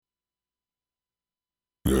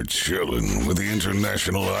You're chilling with the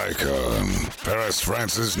international icon, Paris,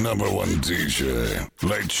 France's #1 DJ,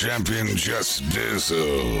 late champion Just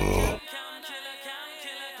Dizzle.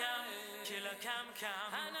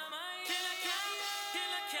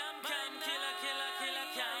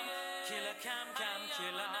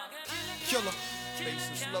 Killa, bass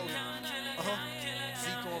and slow.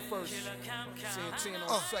 Zeke on first, Santana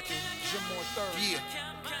on second, Jim on third. Yeah,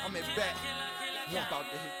 I'm in back. I'm about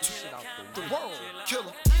to hit this shit out the world.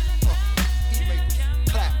 Killa, he make this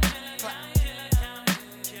clap, clap.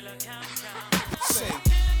 Sing,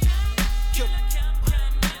 Killa,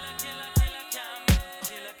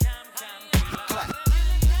 clap.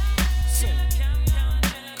 Sing,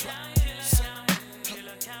 clap, sing,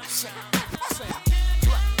 clap, sing, sing,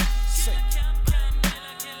 clap, sing.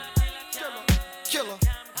 Killa,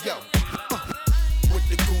 yo. With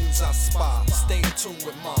the goons I spy, stay in tune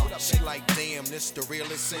with mom. She like, damn, this the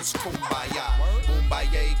realest since Kumbaya.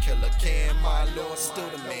 Boombaye, Killa Cam, my lord, still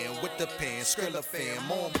the man with the pen, Skrilla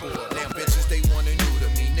fam on board. Damn bitches, they wanna new to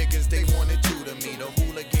me, niggas, they wanna do to me. The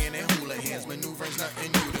hooligan and hula hands, maneuvers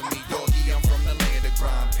nothing new to me. Doggy, I'm from the land of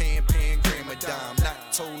grime, pan, gram a dime,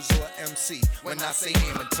 not toes or MC. When I say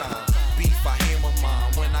hammer time, beef I hammer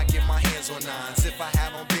mine. When I get my hands on nines, if I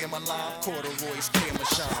had on Bama line, corduroys, camera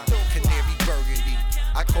shine, canary burgundy.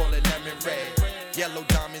 I call it lemon red. Yellow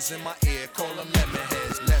diamonds in my ear, call them lemon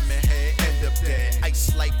heads. Lemon head, end up dead.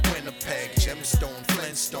 Ice like Winnipeg, gemstone,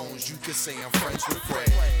 Flintstones. You could say I'm friends with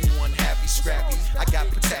Fred. You unhappy, scrappy. I got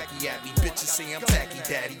Pataki at me. Bitches say I'm tacky,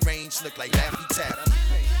 daddy. Range look like Laffy Taffy.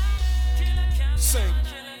 Sing.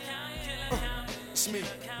 It's me.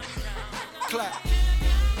 Clap.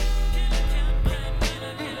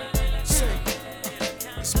 Sing.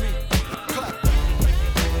 It's me. Clap.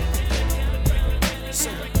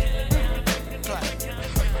 Sing, clap,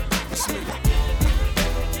 it's me.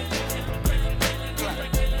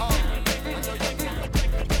 Clap,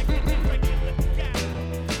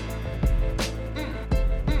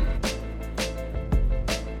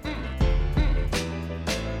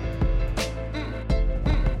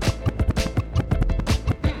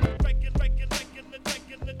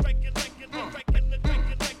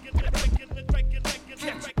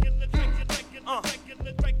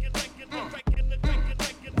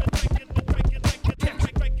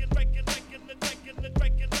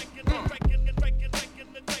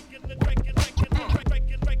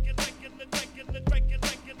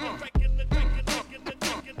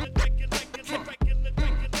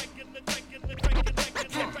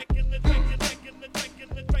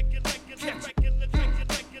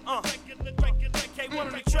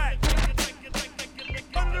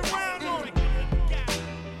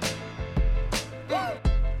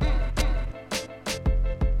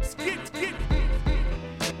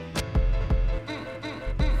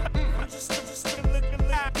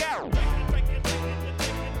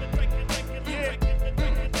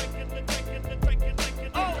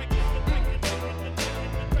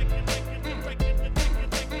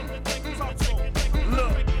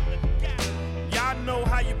 I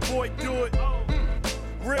know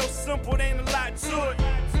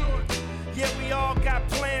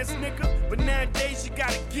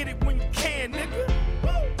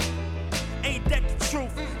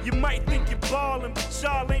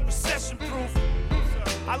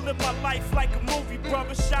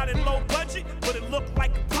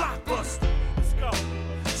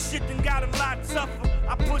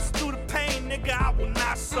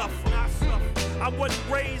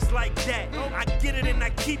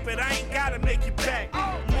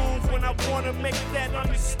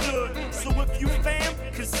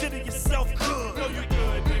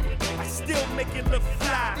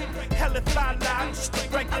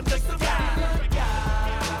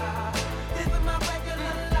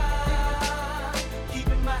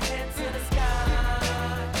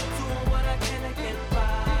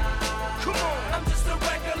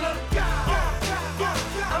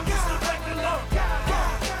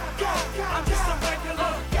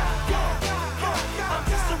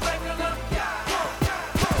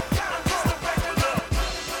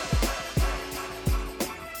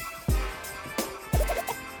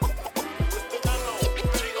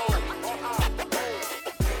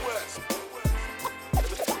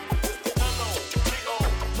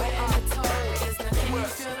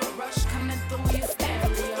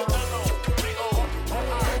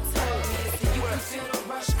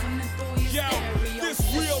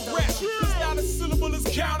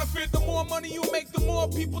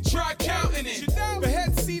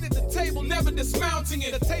dismounting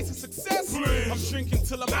it. A taste of success, I'm drinking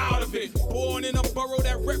till I'm out of it. Born in a borough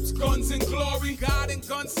that reps guns and glory. God and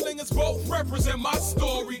gunslingers both represent my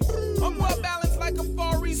story. I'm well balanced like a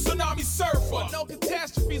far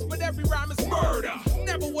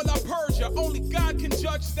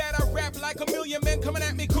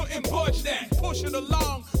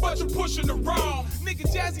pushing the wrong.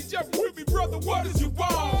 Nigga Jazzy Jeff with me, brother, what is you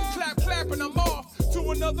want? Clap, and I'm off to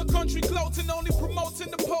another country, gloating, only promoting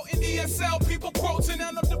the potent ESL people quoting,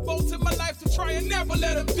 and I'm devoting my life to try and never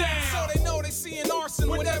let them down. So they know they seeing arson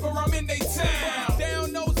whenever I'm in they town.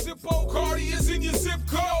 Down no zippo, Kardi is in your zip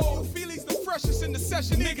code. Feely's the freshest in the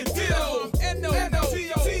session, nigga ditto.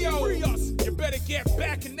 N-O-T-O, free us. You better get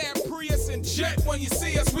back in that Prius and jet when you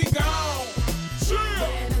see us, we gone. We're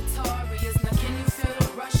notorious, now can you feel the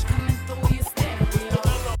rush coming through your stereo?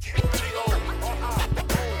 You can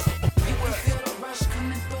feel the rush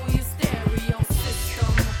coming through your stereo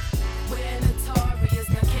system. We're notorious,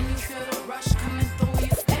 now can you feel the rush coming through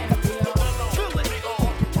your stereo? You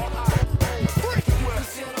can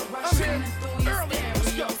feel the rush coming through your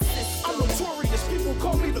stereo system. I'm notorious, people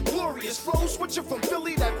call me the glorious. Flow switcher from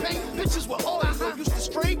Philly that paint bitches with all I know. Used to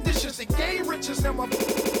scrape dishes and gain riches, now my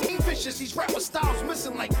vicious. These rapper styles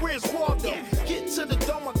missing like where's Waldo? Get to the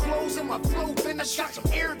dome, my clothes and my flow finish. Got some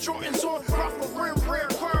Air Jordans on, rough rim, rare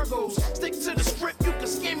cargos. Stick to the script, you can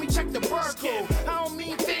scan me, check the barcode. I don't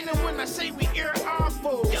mean fanning when I say we air our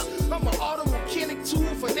foes. I'm an auto mechanic,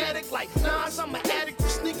 tool fanatic like Nas. I'm an addict for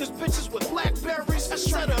sneakers, bitches with blackberries. I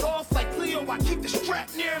shred it off like Leo, I keep the strap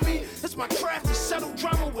near me. It's my craft to settle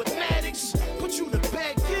drama with Maddox. Put you to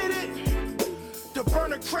bed, get it? The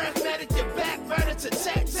burner craftmatic, your back rider to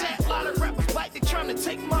tat-tat. Lot of rappers fight, they trying to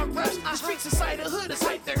take my reps. The streets inside the hood is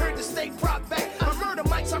hype, they heard to stay prop back. I murder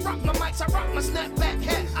mics, I rock my snapback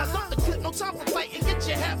hat. I love the clip, no time for fighting, get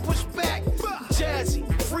your hat pushed back. Jazzy,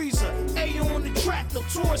 Freezer, Ayah on the track.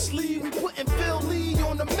 Notorious, we putting Phil Lee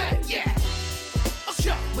on the map, yeah.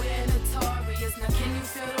 We're notorious, now can you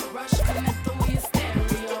feel the rush coming through your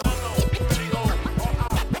stereo? You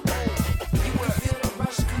can feel the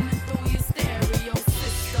rush coming through your stereo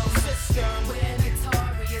system. We're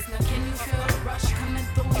notorious, now can you feel the rush coming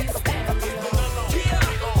through your stereo?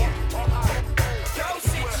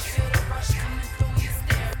 Dosage. You can feel the rush coming through your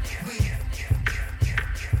stereo.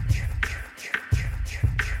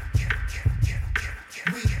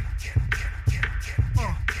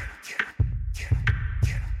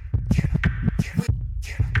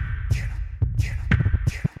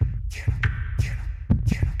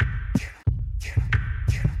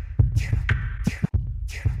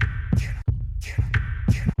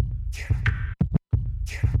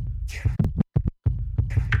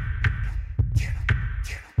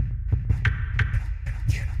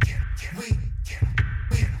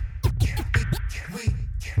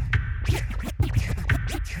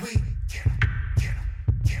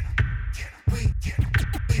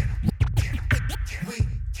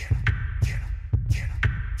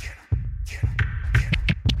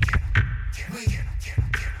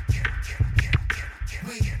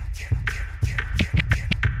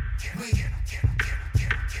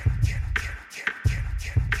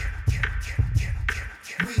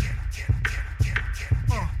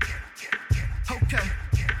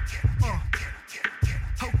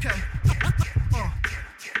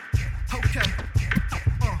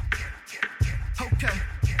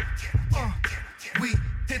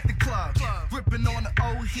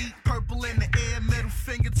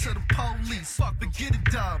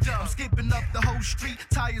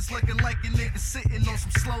 Looking like a nigga sitting on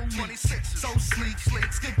some slow leak. So sleek,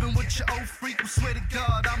 skipping with your old freak. I swear to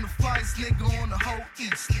God, I'm the flyest nigga on the whole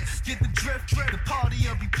East. Get the drift, the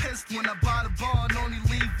party'll be pissed when I buy the bar and only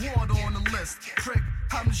leave water on the list. Prick,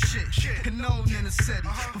 I'm the shit, known in the city.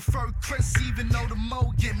 Prefer Chris, even though the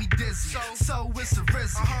mo get me dizzy. So it's a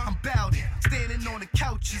risk, I'm bout it. Standing on the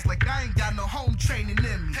couches like I ain't got no home training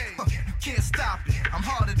in me. You can't stop it, I'm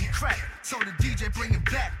harder than crack. So the DJ bring it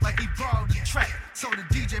back like he borrowed the track. So the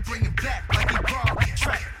DJ bring it back like he borrowed the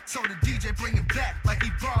track. So the DJ bring it back like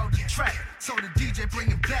he borrowed the track. So the DJ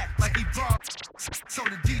bring it back like he borrowed. So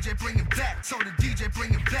the DJ bring it back. So the DJ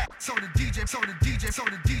bring it back. So the DJ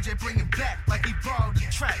bring it back like he borrowed the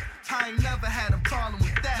track. I ain't never had a problem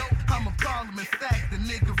with that. I'm a problem in fact. The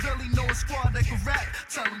nigga really know a squad that can rap.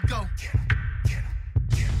 Tell him go.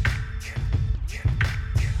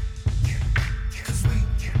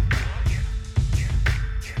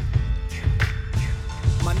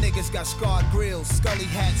 My niggas got scarred grills, scully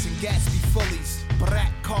hats, and Gatsby fullies.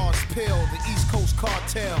 Brat cars pill, the East Coast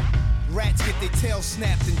cartel. Rats get their tails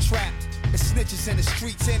snapped and trapped. The snitches in the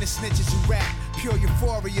streets and the snitches who rap. Pure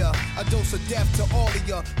euphoria, a dose of death to all of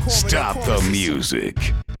ya. Stop the music.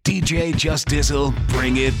 DJ Just Dizzle,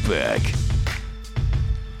 bring it back.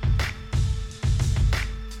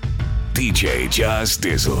 DJ Just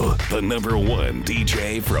Dizzle, the #1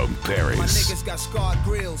 DJ from Paris. My niggas got scarred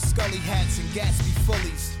grills, scully hats, and Gatsby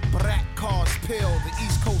fullies. Brat cars pill, the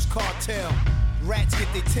East Coast cartel. Rats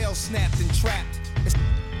get their tails snapped and trapped.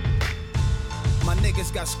 My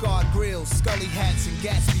niggas got scarred grills, Scully hats, and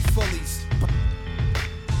Gatsby fullies.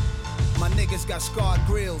 My niggas got scarred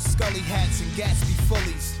grills, Scully hats, and Gatsby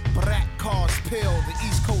fullies. Brat cars pill, the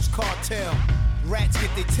East Coast cartel. Rats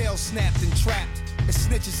get their tails snapped and trapped. The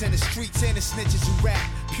snitches in the streets and the snitches who rap.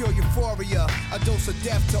 Pure euphoria, a dose of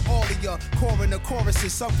death to all of ya. Chorin the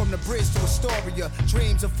choruses sung from the bridge to Astoria.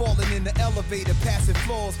 Dreams of falling in the elevator, passing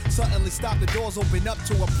floors. Suddenly stop, the doors open up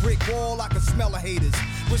to a brick wall. I can smell the haters.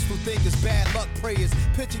 Wishful thinkers, bad luck prayers.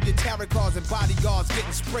 Picture your tarot cards and bodyguards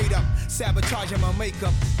getting sprayed up. Sabotaging my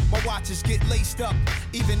makeup. My watches get laced up.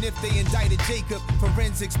 Even if they indicted Jacob.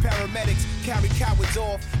 Forensics, paramedics carry cowards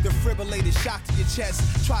off. Defibrillated, shock to your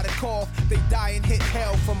chest. Try to cough, they die and hit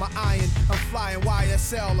hell for my iron. I'm flying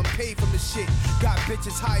YSL, I'm paid from the shit. Got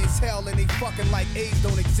bitches high as hell and they fucking like AIDS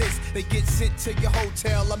don't exist. They get sent to your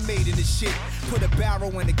hotel, I'm made in this shit. Put a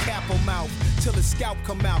barrel in the capo mouth till the scalp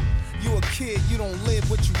come out. You a kid, you don't live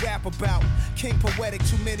what you rap about. King poetic,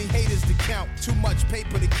 too many haters to count. Too much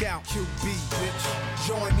paper to count. QB, bitch.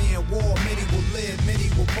 Join me in war, many will live, many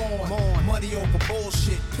will mourn. Money over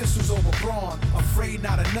bullshit, pistols over brawn. Afraid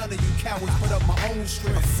not of none of you cowards, put up my own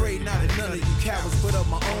strength. Afraid not of none of you cowards, put up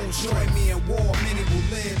my own strength. Join me in war, many will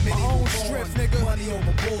live, many will mourn. Nigga. Money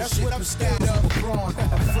over bullshit, that's what I'm scared of. Brawn.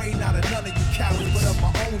 Afraid not of none of you cowards, put up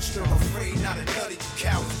my own strength. Afraid not of none of you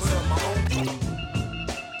cowards, put up my own.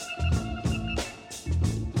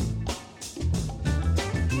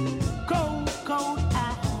 Cold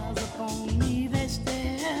eyes upon me, they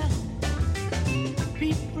stare.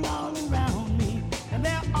 People all around me, and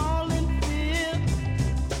they're all in fear.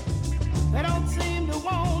 They don't seem to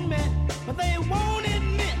want me, but they won't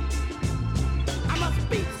admit I must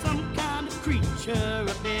be some kind of creature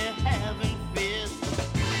if they're having fears.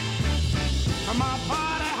 From my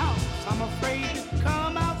party house, I'm afraid to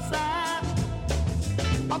come outside.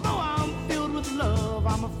 Although I'm filled with love,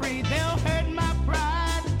 I'm afraid they'll hurt my pride.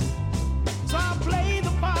 So I play the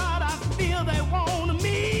part I feel they want of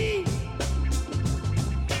me,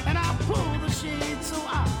 and I pull the shade so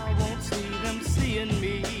I won't see them seeing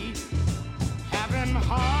me. Having a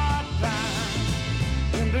hard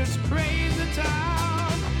time in this crazy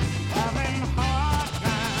town. Having a hard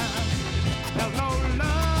time, there's no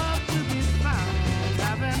love to be found.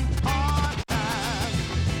 Having a hard time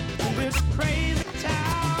in this crazy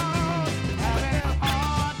town. Having a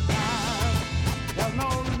hard time, there's no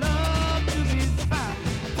love.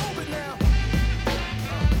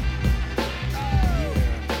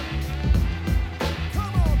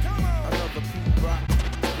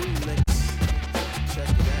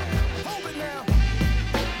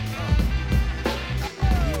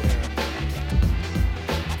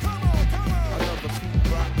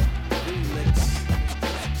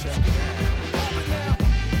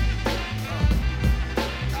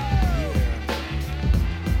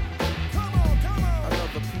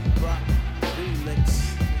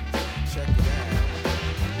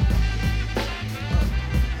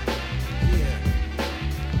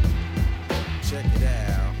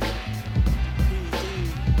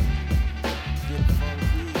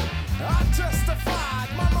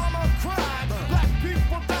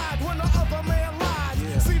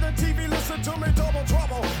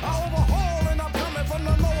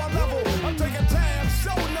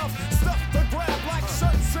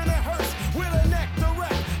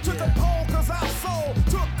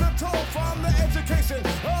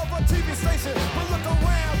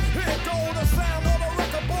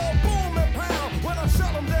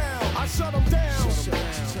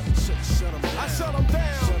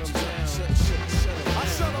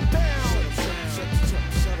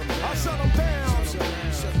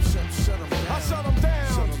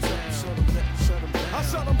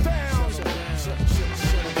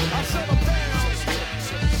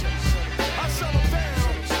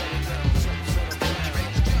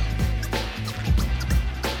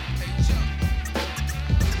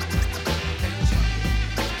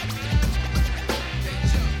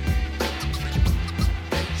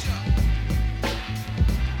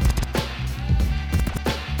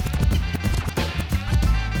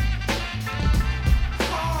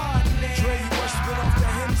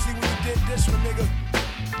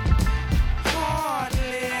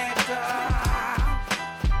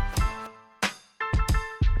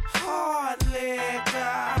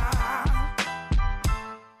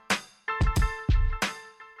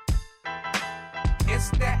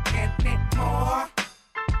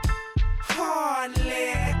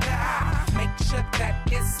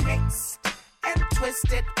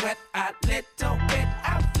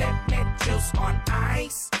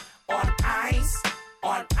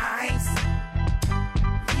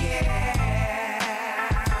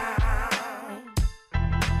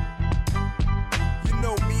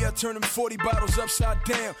 I turn them 40 bottles upside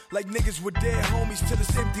down. Like niggas with dead homies till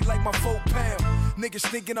it's empty like my 4 pound. Niggas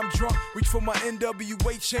thinking I'm drunk, reach for my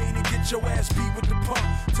NWA chain and get your ass beat with the pump.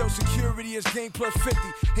 Tell security it's game plus 50.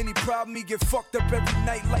 Any problem, he get fucked up every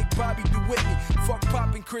night like Bobby DeWhitney. Fuck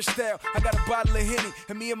poppin' Cristal, I got a bottle of Henny.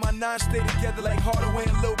 And me and my nine stay together like Hardaway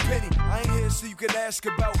and Lil Penny. I ain't here so you can ask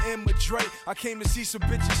about M or Dre. I came to see some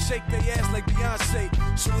bitches shake their ass like Beyonce.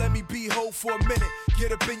 So let me be hoe for a minute.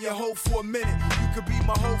 Get up in your hoe for a minute. You could be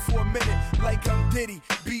my hoe for a minute. Like I'm Diddy,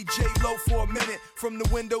 BJ Low for a minute. From the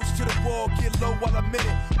windows to the wall, get low while I'm in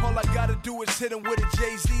it. All I gotta do is hit him with a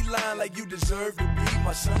Jay-Z line. Like you deserve to be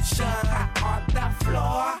my sunshine. On the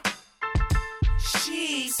floor,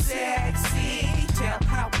 she's sexy. Tell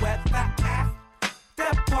her where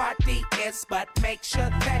the party is, but make sure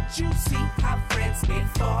that you see her friends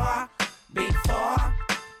before.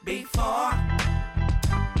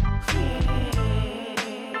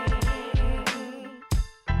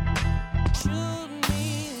 Shoot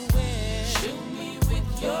me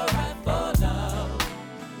with your rifle, love.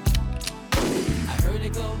 I heard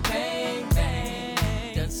it go bang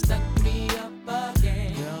bang, done stuck me up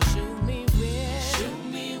again. Girl, shoot me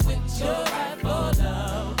with your rifle,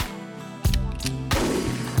 love.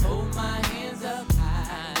 Hold my hands up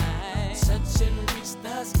high, touch and reach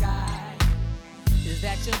the sky. Is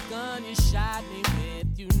that your gun you shot me with?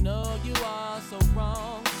 You know you are so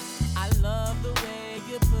wrong. I love the way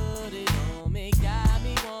you put it on me, got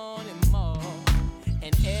me wanting more.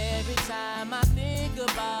 And every time I think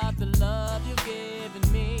about the love you've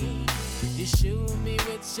given me, you shoot me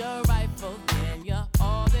with your rifle, then you're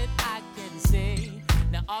all that I can see.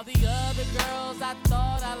 Now all the other girls I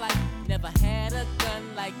thought I liked never had a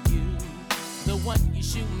gun like you. The one you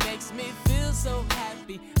shoot makes me feel so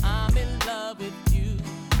happy, I'm in love with you.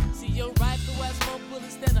 See, your rifle has more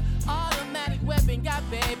bullets than an automatic weapon got,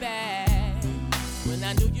 baby. When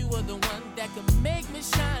I knew you were the one that could make me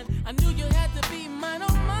shine, I knew you had to be mine,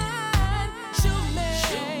 oh mine. Shoot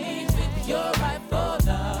me with your rifle,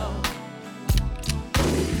 love.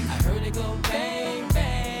 I heard it go bang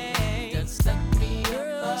bang, done stuck me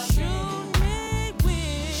up. Shoot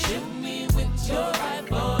me with your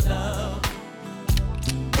rifle, love.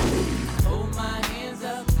 Hold my hands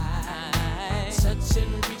up high, touch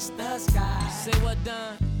and reach the sky. Say what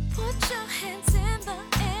done? Put your hands in the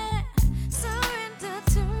air, surrender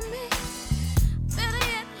to me. Better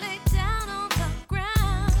yet, lay down on the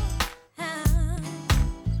ground.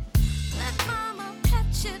 Let mama pat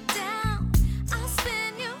you down, I'll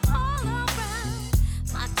spin you all around.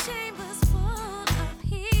 My chamber's full of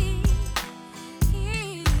heat.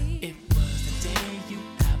 It was the day you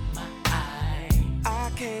got my eye. I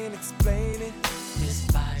can't explain it. This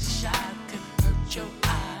body shot could hurt your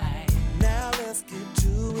eye. Now let's get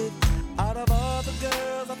to it. Out of all the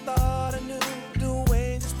girls I thought I knew, the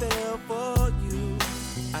way just fell for you.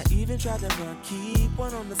 I even tried to keep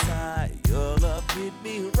one on the side. Your love hit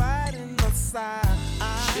me right in the side.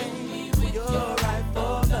 Shoot me with your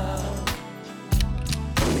rifle, love.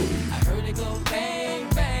 I heard it go bang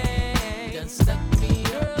bang, done stuck me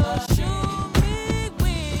up. Shoot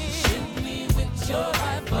me with your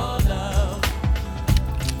rifle, love.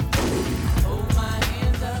 Hold my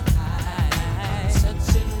hands up high,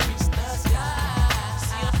 touch and reach the sky.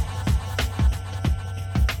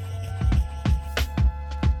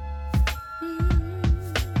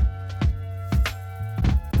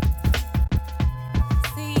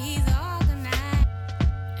 See, he's organized.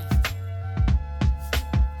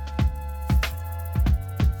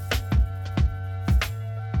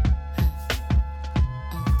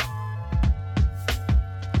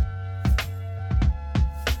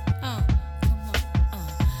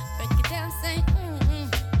 Break it down, say,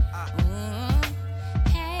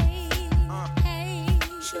 hey,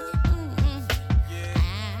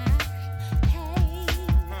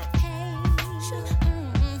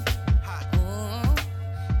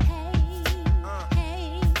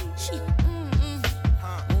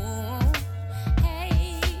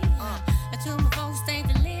 hey, I told my folks they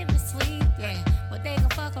deliver sweet, yeah, but they gon'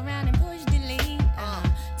 fuck around and push delete.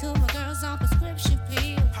 Told my girls on prescription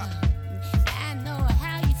pills. I know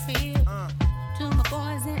how you feel. To my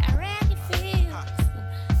boys in Iraqi fields,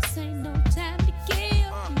 this ain't no time to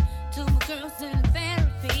kill. To my girls in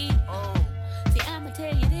therapy, see, I'ma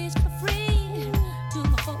tell you this for free. To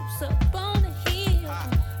my folks up on the hill,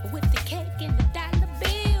 with the cake and the dollar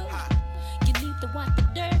bill. You need to watch the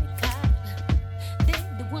dirty cop.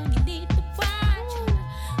 They're the one you need to watch.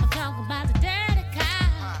 I'm talking about the dirty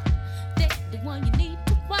cop. They're the one you need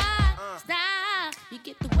to watch. Stop, you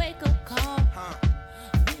get the wake up call.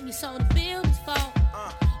 When you saw the buildings fall,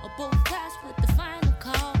 or both cops with the final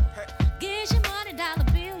call. Get your money, dollar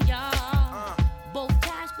bill,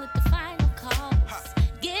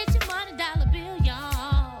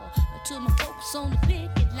 troops on the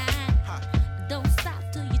picket line. Don't stop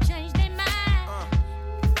till you change their mind.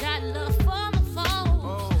 Got love for my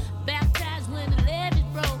phone. Baptized when the levees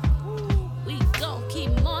broke. We gon'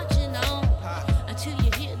 keep marching on until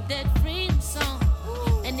you hear that freedom song.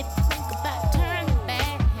 And if you think about turning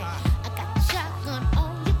back, I got the shotgun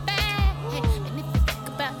on your back. And if you think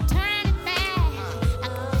about turning back, I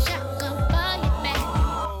got the shotgun for your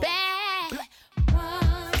back.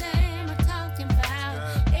 What am I talking about?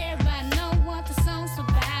 Everybody know what the song's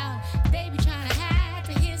about. They be trying to hide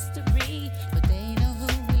the history, but they know who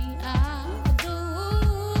we are. Do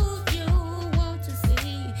you want to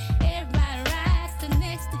see everybody rise to the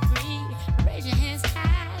next degree? Raise your hands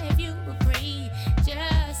high if you agree.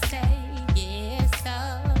 Just say yes,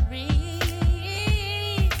 sorry.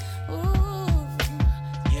 Ooh,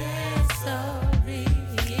 yes, sorry.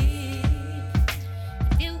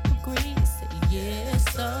 If you agree, say yes,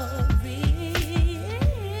 sorry.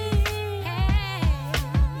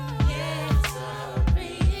 Yes,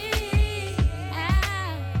 sorry.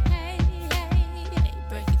 Hey,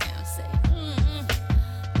 break it down, say.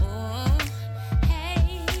 Oh,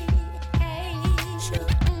 hey,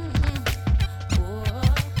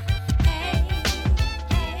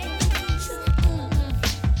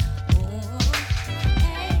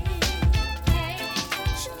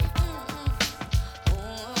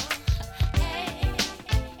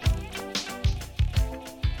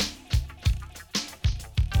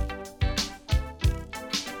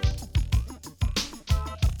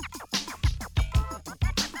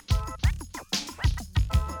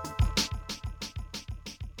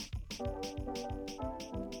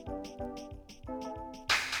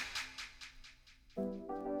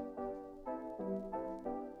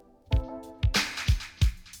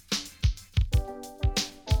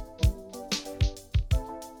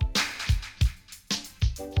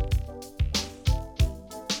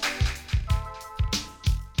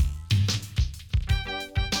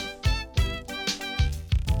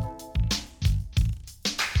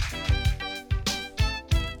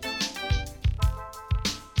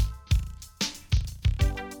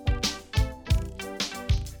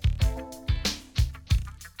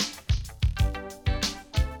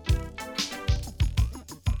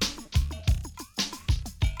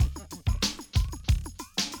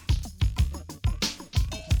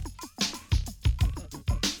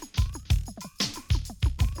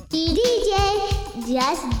 DJ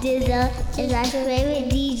Just Dizzle is my favorite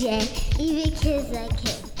DJ. Even kids like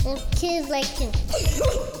him. And kids like him.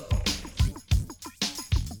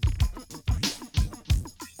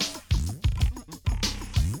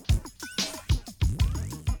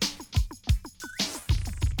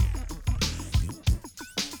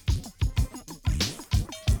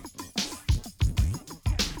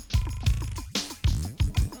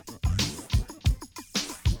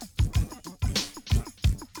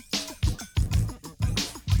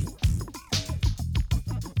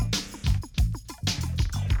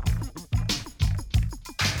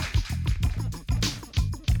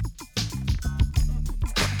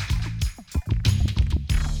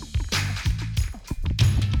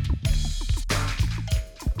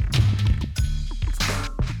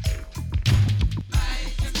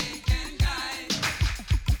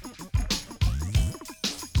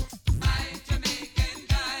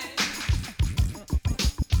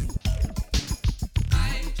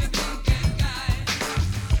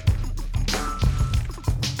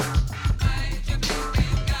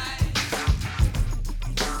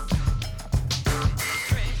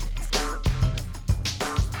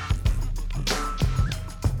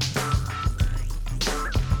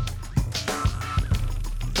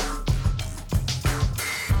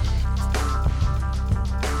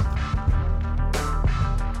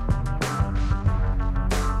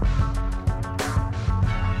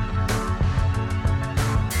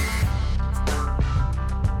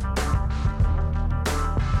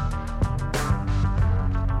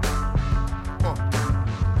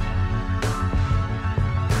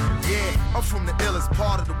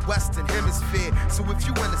 Western Hemisphere. So if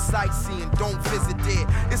you into sightseeing, don't visit there.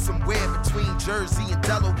 It's somewhere between Jersey and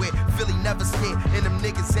Delaware. Philly never scared, and them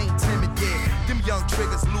niggas ain't timid there. Them young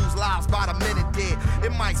triggers lose lives by the minute there.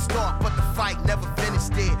 It might start, but the fight never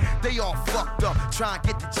finished there. They all fucked up, trying to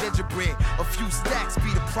get the gingerbread. A few stacks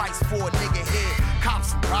be the price for a nigga head.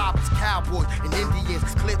 Cops and robbers, cowboys and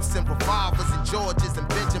Indians, clips and revolvers and Georges and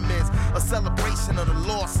Benjamins. A celebration of the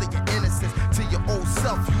loss of your innocence. To your old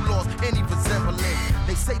self, you lost any resemblance.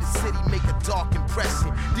 They say the city make a dark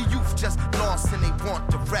impression. The youth just lost and they want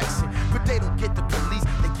direction. But they don't get the police,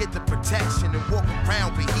 they get the protection. And walk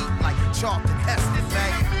around with heat like Charlton Heston,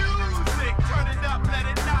 man. Music, turn it up, let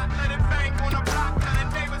it not, let it bang on the block. Tell the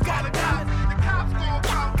neighbors gotta die. The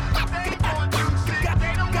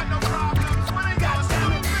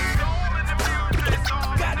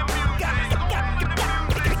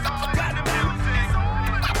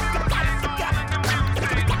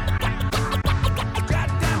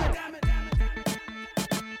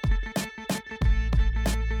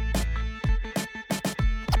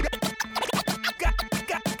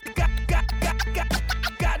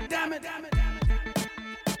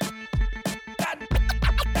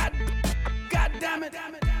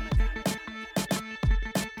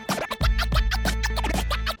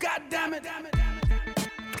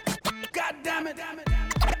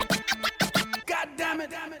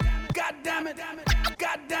damn it, God damn it,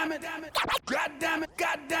 God damn it, God damn it,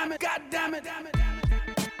 God damn it, God damn it, damn it.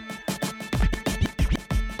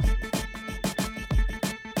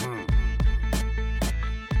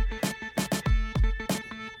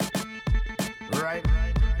 Right.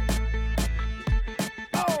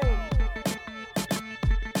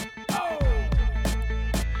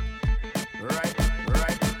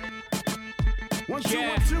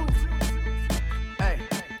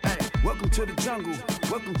 To the jungle,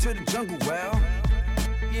 welcome to the jungle, well,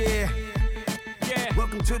 yeah,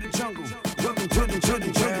 welcome to the jungle, welcome to the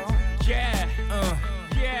jungle, well, yeah.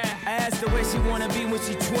 I asked her where she wanna be when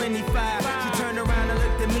she 25. She turned around and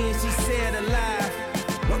looked at me and she said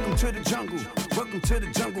alive. Welcome to the jungle, welcome to the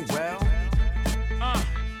jungle, well,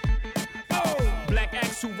 Black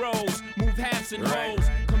axle rolls, move halves and holes.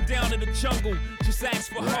 Come down to the jungle, just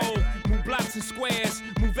ask for hoes. Move blocks and squares,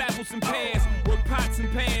 move apples and pears. Work pots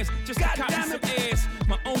and pans, just to copy some airs.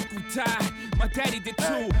 My uncle died, my daddy did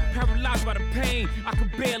too. Paralyzed by the pain, I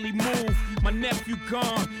could barely move. My nephew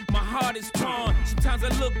gone, my heart is torn. Sometimes I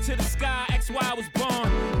look to the sky, ask why I was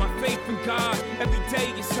born. My faith in God, every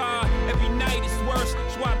day is hard. Every night is worse,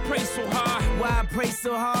 that's why I pray so hard. Why I pray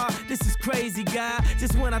so hard? This is crazy, God.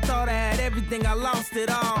 Just when I thought I had everything, I lost it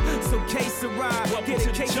all. So case a ride, get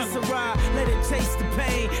a case of ride. Let it chase the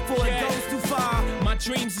pain, before it goes too far. My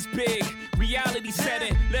dreams is big, reality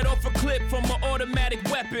setting. Let off a clip from an automatic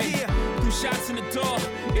weapon. Threw shots in the door,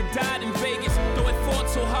 it died in Vegas. Though it fought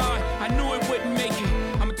so hard, I knew it wouldn't make it.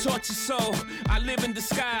 I'm a tortured soul, I live in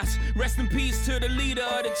disguise. Rest in peace to the leader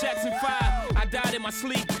of the Jackson 5. I died in my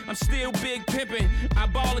sleep, I'm still big pimping. I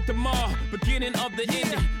ball at the mall, beginning of the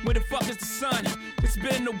ending. Where the fuck is the sun? It's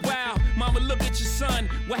been a while. Mama, look at your son.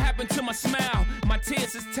 What happened to my smile? My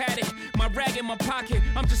tears is tatted, my rag in my pocket.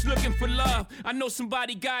 I'm just looking for love. I know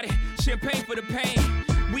somebody got it. Champagne for the pain,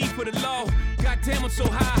 weed for the low. Goddamn, I'm so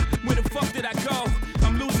high. Where the fuck did I go?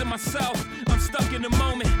 I'm losing myself. I'm stuck in the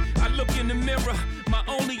moment. I look in the mirror, my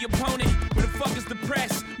only opponent. Where the fuck is the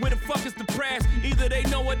press? Where the fuck is the press? Either they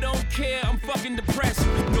know or don't care. I'm fucking depressed.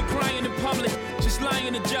 No crying in public, just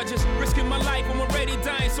lying to judges. Risking my life, I'm already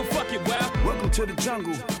dying, so fuck it, well. Welcome to the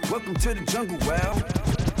jungle, welcome to the jungle, well.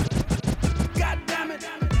 God damn it.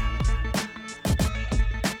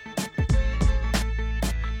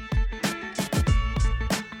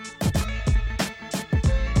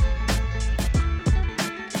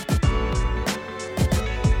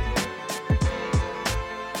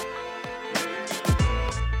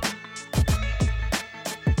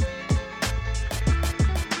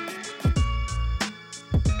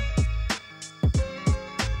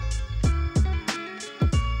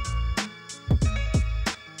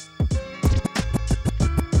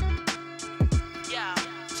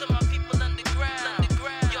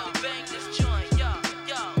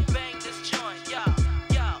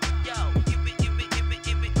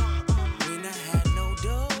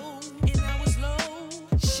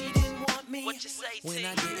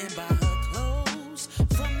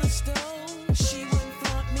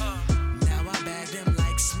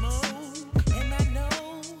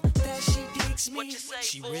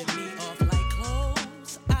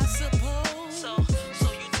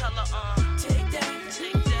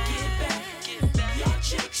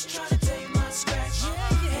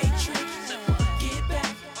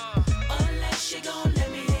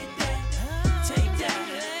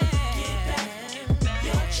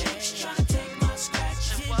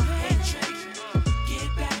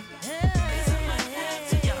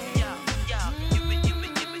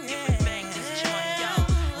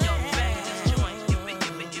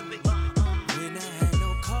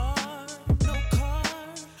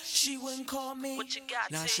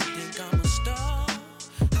 Now she think I'm a star,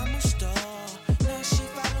 I'm a star. Now she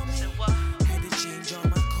follow me. Had to change all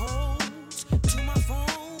my codes to my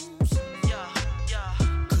phones.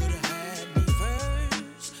 Coulda had me first.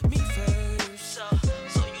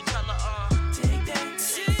 So you tell her, take that,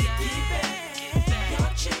 get back.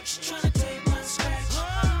 Y'all chicks tryna take my scratch.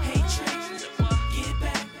 Hey tricks, get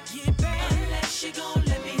back. Unless she gon'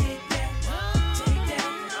 let me hit that. Take that,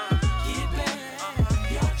 get back.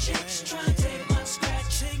 Y'all chicks tryna take my scratch.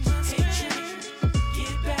 Hey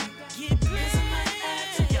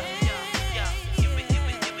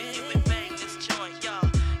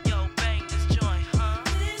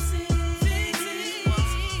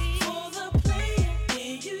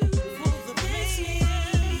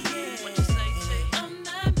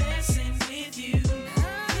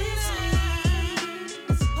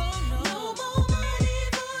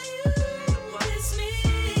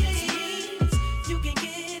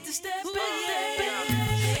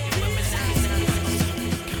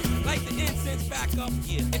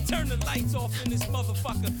and turn the lights off in this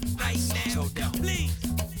motherfucker right now. Please.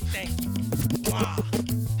 Thank you. Wow.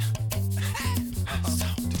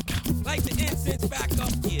 Light the incense back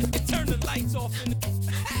up, yeah, and turn the lights off in the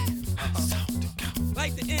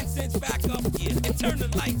Light the incense back up, yeah, and turn the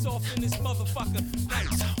lights off in this motherfucker.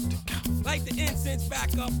 Light the incense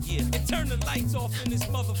back up, yeah, and turn the lights off in this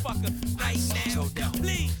motherfucker right now.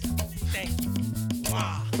 Please. Thank you.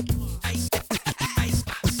 Wow. You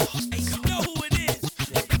know who it is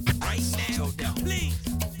right now. Please.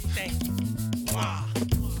 Thank you. Wow.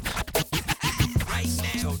 Right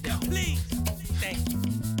now. Please. Thank you.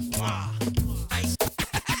 Wow. Right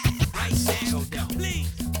now. Please.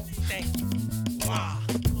 Thank you. Wow.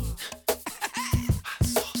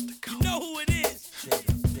 You know who it is.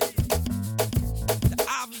 The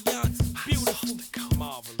Aviance is beautiful.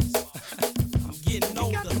 Marvelous. I'm getting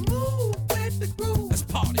older. Got the move with the groove. Let's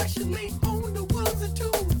party. Actually on the ones and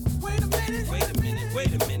twos. Wait a minute. Wait a minute.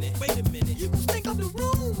 Wait a minute. Wait a minute. You gon' think of the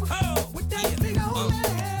room. Oh, with that big old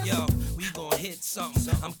ass. Yo, we gon' hit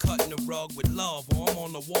something. I'm cutting the rug with love, or I'm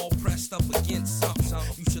on the wall pressed up against something.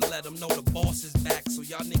 You should let them know the boss is back. So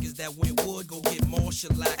y'all niggas that went wood, go get more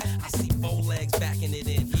shellac. I see bow legs backing it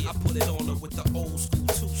in. I put it on her with the old school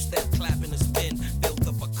two-step clapping a spin. Built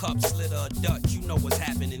up a cup, slid her a Dutch. You know what's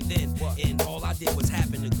happening then. And all I did was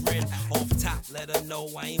happen to grin. Off top, let her know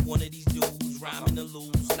I ain't one of these dudes rhyming to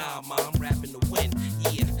lose. Nah, ma, I'm rapping to win.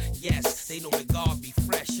 Yeah, yes, they know the guard be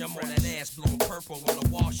fresh. I'm on that ass blowing purple on the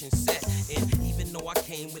wash and set. And even though I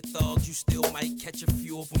came with thugs, you still might catch a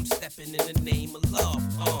few of them stepping in the name of love.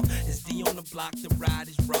 It's D on the block, the ride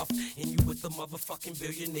is rough, and you with the motherfucking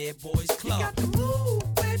Billionaire Boys Club. You got the move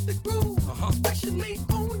with the groove. Especially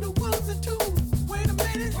on the ones and twos. Wait a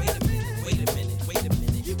minute. Wait a minute. Wait a minute. Wait a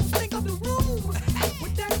minute. You gon' think of the room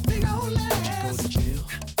with that big old ass. Go to jail.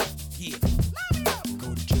 Yeah.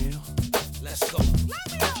 Go to jail. Let's go. Go to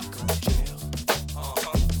jail. Go to jail.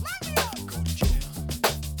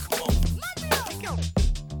 Come on.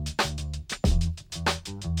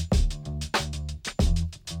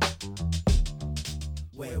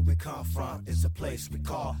 Where we come from is a place we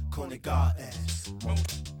call Conant Gardens.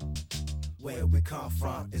 Where we come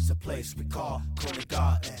from is a place we call Conant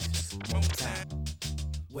Gardens.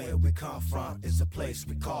 Where we come from is a place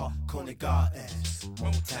we call Conant Gardens.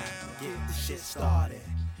 Get the shit started.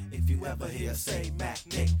 If you ever hear say Mac,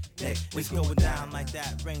 Nick, it's going down like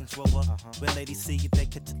that Range Rover. When ladies see you, they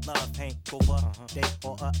catch your love hangover. Day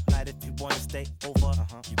or a night if you wanna stay over.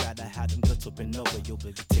 You gotta have them guts up and over. You'll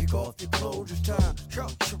be take off your clothes, it's time.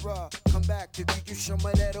 Culture, come back to give you some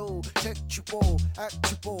of that old textual,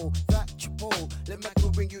 actual, factual. Let my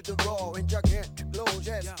crew bring you the raw and gigantic blows.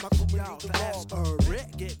 Yes, my crew bring you the raw.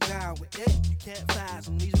 Rick, get down with it. You can't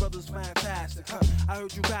fathom these brothers fantastic, huh? I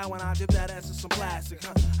heard you cry when I dip that ass in some plastic,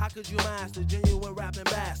 huh? How could you master genuine rapping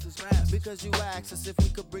bastards? Because you asked us if we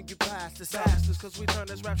could bring you past this. Bastards, cause we turned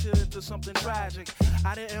this rap shit into something tragic.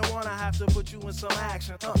 I didn't wanna have to put you in some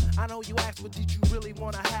action. I know you asked, but did you really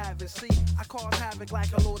wanna have it? See, I cause havoc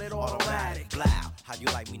like a loaded automatic. Blow, how you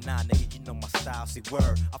like me now, nigga? You know my style, see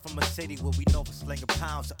word. I'm from a city where we know for slinging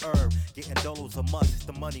pounds of herb. Getting dollars a month, it's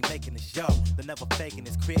the money making it show. The never faking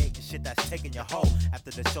is creating shit that's taking your hoe. After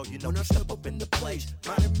the show, you know when we I step up in the place.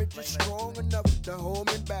 My image is strong enough to hold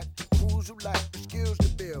me back. Crews who like the skills to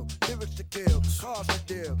build, lyrics to kill, cars to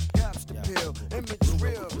deal, caps to peel, image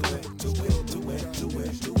real. Do it, do it, do it, do it, do it, do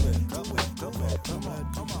it, do it, come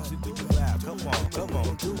on, come on, do it loud, come on, come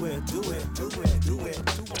on, do it, do it, do it, do it, do it, do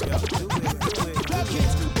it, do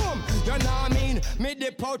it. Boom, you know what I mean? Me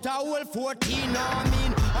dip out a whole 14, know what I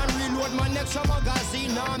mean? And reload my next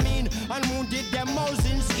magazine, know what I mean? And Moon did them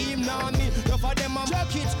housing scheme, know what I mean? Enough of them a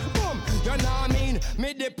jackets, boom, you know what I mean?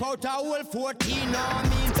 Me dip out a whole 14, know what I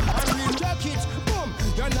mean? And reload jackets, boom,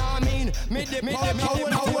 you know what I mean? Me dip out a whole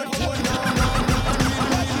 14, know what I mean?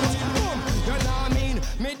 Boom, you know what I mean?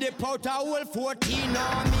 Me dip out a whole 14, know what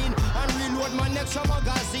I mean? And reload my next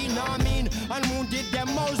magazine, know what I mean? And Moon did them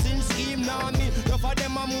housing scheme, know what I mean? Enough of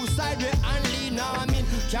them a move sideways and lean, know what I mean?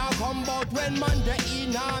 Can't come out when man they eat,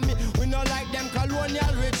 know what I mean? We not like them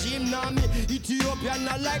colonial regime, know what I mean? Ethiopian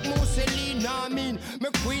not like Mussolini, know what I mean? Me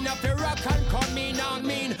queen of Iraq and come in, know what I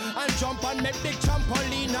mean? And jump and make big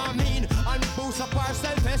trampoline, know what I mean? And boost up our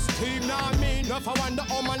self-esteem, know what I mean? Enough I wonder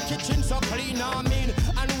how man kitchen so clean, know what I mean?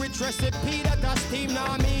 And which recipe that a steam, know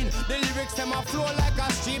what I mean? The lyrics them a flow like a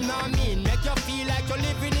stream, know what I mean? Make you feel like you're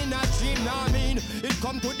living in a dream, know what I mean? It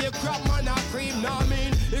come to the crap man a cream, know what I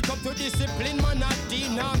mean? It come to discipline man a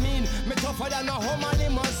dean, know what I mean? Me tougher than a home and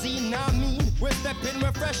limousine, know what I mean? We step in, we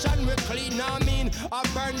fresh and we clean, know what I mean? I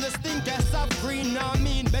burn the stinkest of green, know what I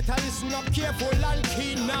mean? Better listen up careful and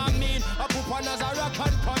keen, know what I mean? I put on as a rock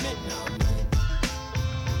and come in.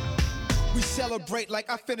 We celebrate like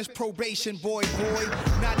I finished probation, boy.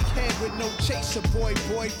 Naughty head with no chaser, boy.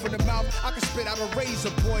 From the mouth, I can spit out a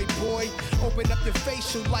razor, boy. Open up your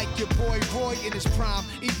facial like your boy Roy in his prime.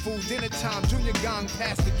 Eat food, dinner time, junior gong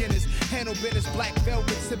past beginners. Handle business, black velvet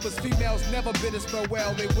sippers. Females never bid us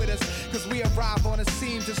farewell, they with us. Cause we arrive on the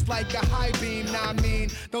scene just like a high beam, nah I mean.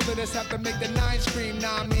 Don't let us have to make the nine scream,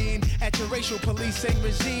 nah I mean. At your racial policing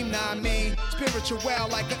regime, nah I mean. Spiritual well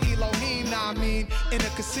like an Elohim, nah I mean. In a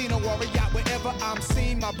casino or a yacht, wherever I'm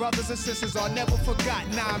seen, my brothers and sisters are never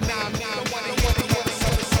forgotten, nah I mean. Don't wanna hear the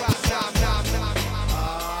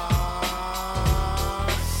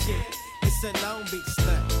shit, it's a Long Beach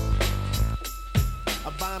thing.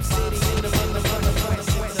 A bomb city in the motherfucking west.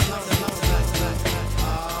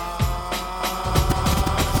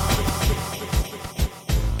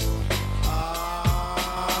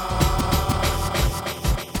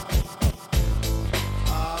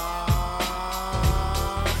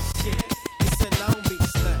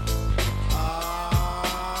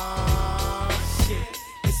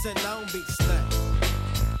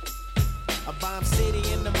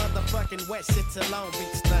 West, it's a Long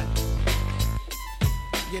Beach thing.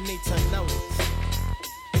 You need to know it.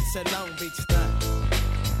 It's a Long Beach thing.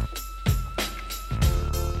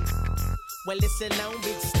 Well, it's a Long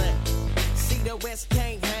Beach thing. See, the West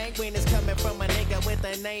can't hang when it's coming from a nigga with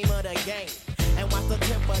the name of the game. And watch the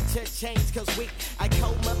temperature change, cause we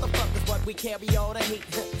cold motherfuckers, but we carry all the heat.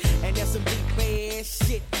 And there's some deep ass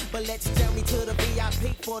shit, but let's journey to the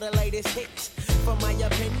VIP for the latest hits. For my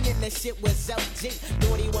opinion, the shit was OG.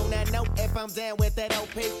 Naughty wanna know if I'm down with that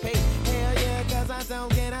OPP. Hell yeah, cause I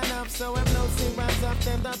don't get enough, so if no C runs up,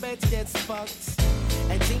 then the bitch gets fucked.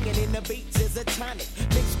 And jinging in the beats is a tonic,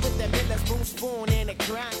 mixed with the Miller spoon and a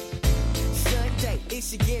grind. Sunday,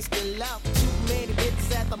 it's against the law. Too many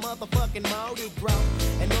bitches at the motherfucking Marley, bro.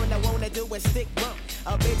 And all I wanna do is stick bump.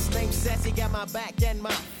 A bitch named Sassy got my back and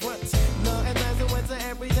my front. Nothing messing with the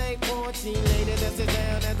everyday 14 lady that sit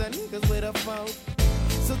down at the niggas with a phone.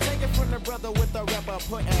 So take it from the brother with the rapper,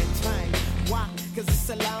 put and time. Why? Cause it's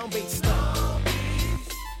a Long Beach stuff.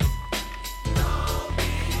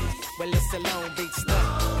 Well, it's a Long Beach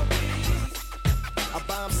stuff. A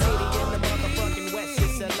bomb city in the motherfucking West,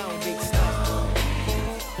 it's a Long Beach stuff.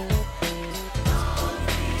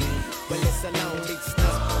 Well, it's a Long Beach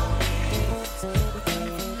stuff.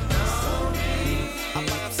 A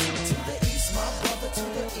bomb city to the east, my brother to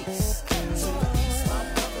the east. To the east, my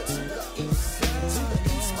brother to the east. To the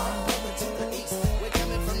east, my brother to the east. We're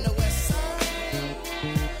coming from the west side.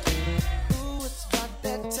 Ooh, it's about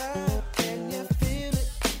that time. Can you feel it?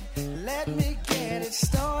 Let me get it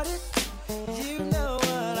started. You know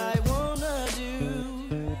what I wanna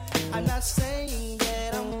do. I'm not saying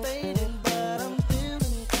that I'm fading, but I'm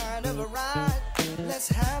feeling kind of a ride. Let's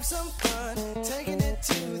have some fun, taking it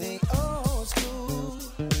to the old school.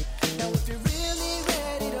 Now if you're really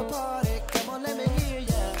ready to party, come on, let me hear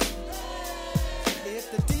ya.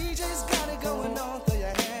 If the DJ's got it going on, throw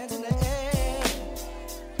your hands in the air.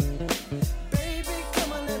 Baby,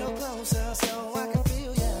 come a little closer so I can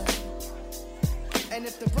feel ya. And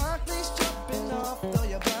if the broccoli's jumping off, throw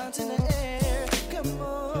your buns in the air. Come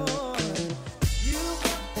on. You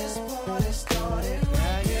want this party started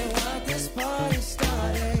right? You want this party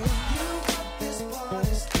started? You want this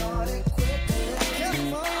party started quickly?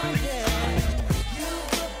 Come on, yeah. You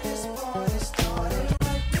want this party started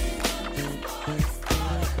right? You want this party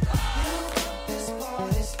started? You want this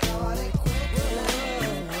party started quickly?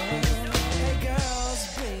 Hey girls,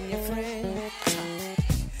 bring your friends,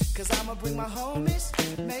 cause I'ma bring my homies.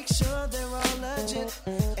 Make sure they're all legit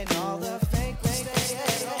and all the fake stay.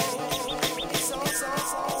 So.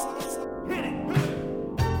 Hit it.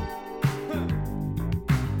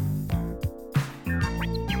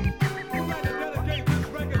 We'd like to dedicate this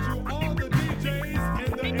record to all the DJs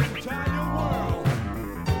in the entire world.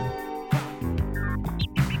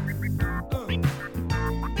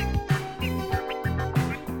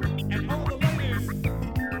 And all the ladies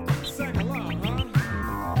sing along, huh?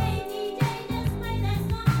 Hey DJ, just play that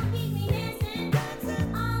song, keep me dancing, dancing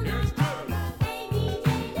all night. Hey DJ,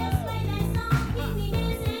 just play that song, keep me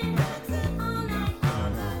dancing, dancing all night.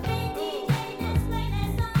 Hey DJ, just play that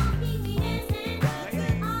song, keep me dancing,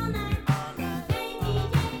 dancing all night. Hey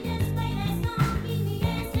DJ, just play that song, keep me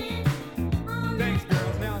dancing all night. Thanks,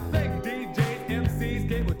 girls. Now thank DJs, MCs,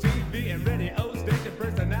 cable TV, and radio station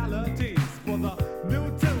personalities for the new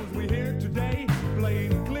tunes we hear today,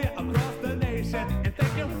 playing clear across the nation. And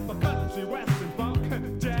thank you for country, western, funk,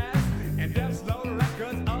 jazz, and death slow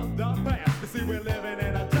records of the past. You see, we're living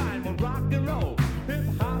in a time of rock and roll, hip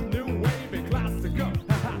hop, new wave, and classical.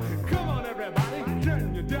 Come on, everybody,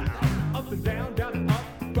 turn your dial up and down, and up,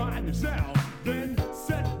 find funky sound. Then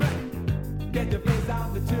set back, get your face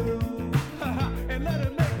out the tube, and let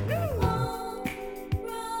it make you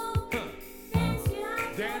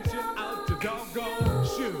dance you out your doggone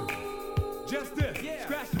shoe. Just this,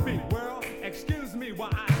 scratch the beat, world. Excuse me while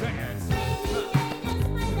I dance.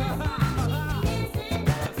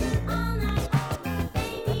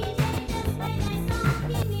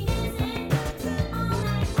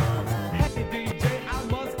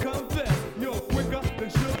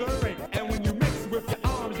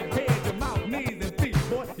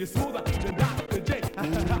 You're smoother than Dr. J.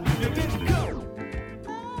 You didn't go.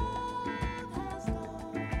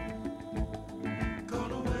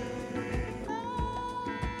 Gone away.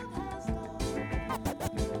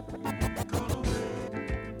 Gone away.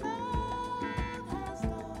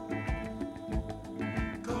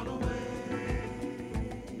 Gone away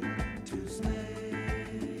to stay.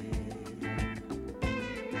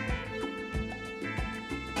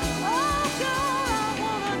 Oh, girl, I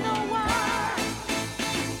wanna know why.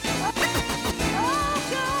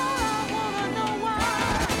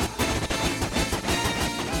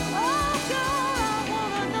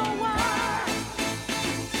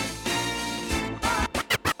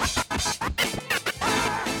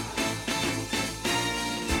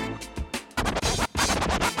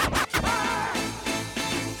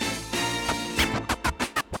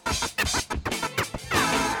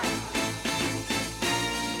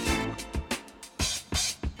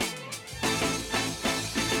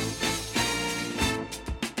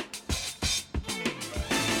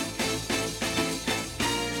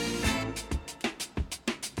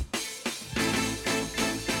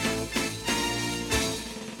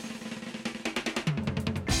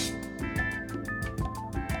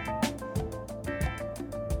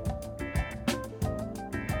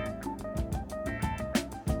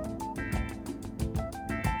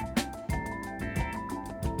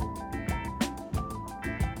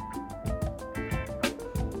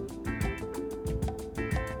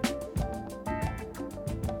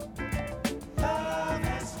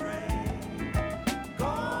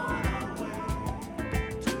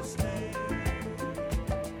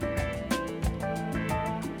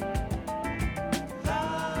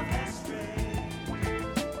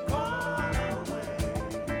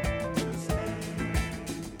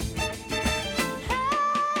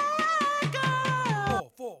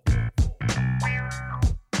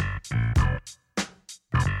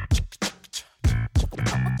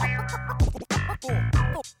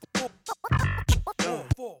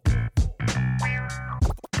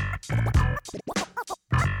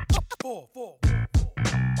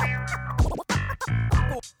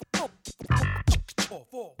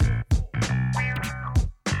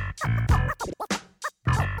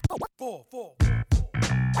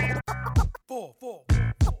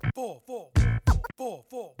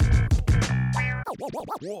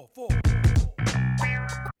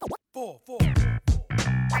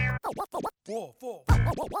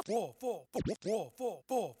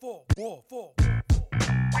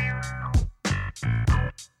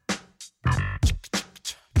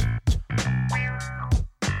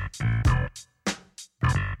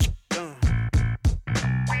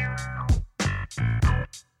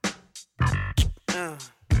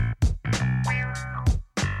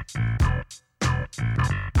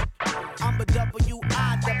 I'm a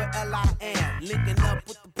W-I-double-L-I-N, linking up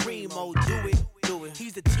with the primo, do it, do it.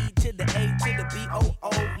 He's the T to the A to the B-O-O,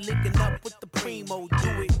 linking up with the primo,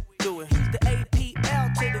 do it, do it. He's the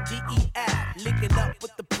A-P-L to the D-E-F, linking up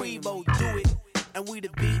with the primo, do it. And we the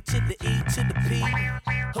B to the E to the P,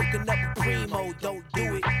 hooking up with primo, don't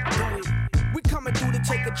do it, do it. We coming through to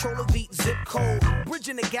take control of the zip code,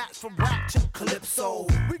 bridging the gaps from rap to calypso.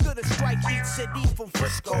 We gonna strike each city from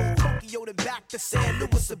Frisco, Tokyo to back to San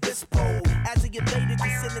Luis Obispo. As a elated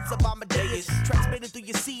descendants of Amadeus, transmitted through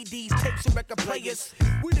your CDs, tapes, and record players.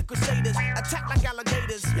 We the crusaders, attack like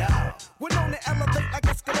alligators. Yeah, we're known to elevate like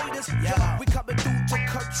escalators. Yeah, we coming through to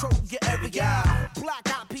control your area. Black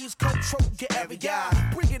Eyed Peas control your area,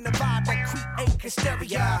 bringing the vibe that create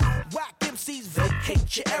hysteria. Whack MCs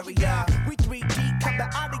vacate your area. We 3D coming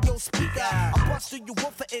out of your speaker. I'm busting you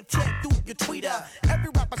woofer and tear through your tweeter. Every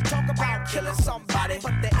rapper's talk about killing somebody,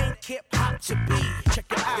 but they ain't hip hop to be.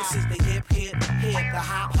 Check it out. This is the hip, the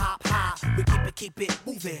hop, hop, hop. We keep it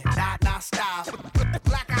moving, nah style.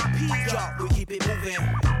 Black Eyed Peas, yo, we keep it moving.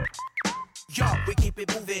 Yo, we keep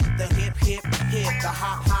it moving. The hip, the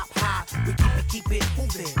hop, hop, hop. We keep it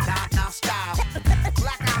moving, nah style.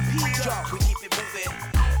 Black Eyed Peas, yo, we keep it moving.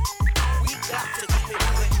 We got to keep it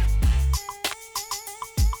moving.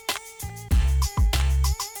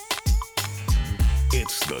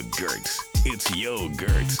 It's the Gertz. It's Yo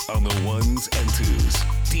Gertz on the ones and twos.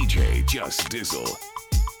 DJ DJ Just Dizzle.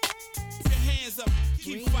 Keep your hands up,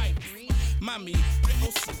 keep fighting. Mommy,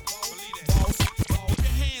 boss. Keep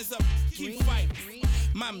your hands up, keep fighting.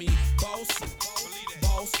 Mommy, boss.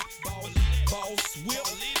 Whip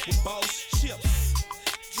with boss chips.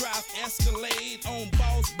 Drive Escalade on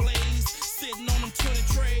boss blades. Sitting on them 20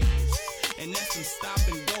 trays. And that's some stop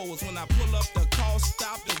and goes. When I pull up, the car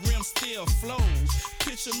stop, the rim still flows.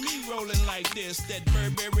 Picture me rolling like this. That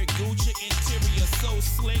Burberry Gucci interior so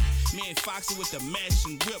slick. Me and Foxy with the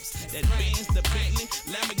matching whips. That Benz, the Bentley,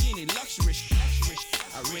 Lamborghini luxury.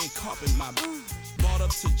 I red carpet my bought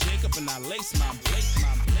up to Jacob and I lace my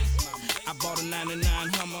I bought a 99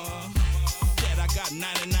 Hummer. That I got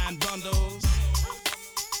 99 bundles.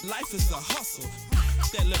 Life is a hustle.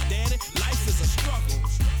 That look daddy, life is a struggle.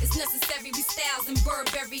 It's necessary we styles in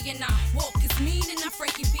Burberry and I walk is mean and I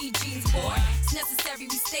Frankie B jeans, boy. It's necessary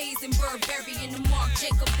we stays in Burberry and the Marc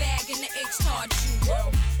Jacob bag and the H-Tard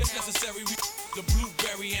shoe. It's necessary we the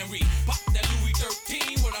blueberry and we pop that Louis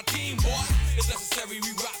 13 with our team, boy. It's necessary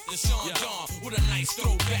we rock the Sean John with a nice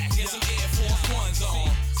throwback and some Air Force Ones on.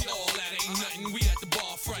 See, all that ain't nothing, we at the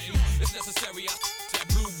bar frontin'. It's necessary I that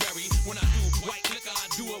blueberry. When I do white liquor, I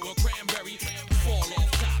do it with cranberry. Fall off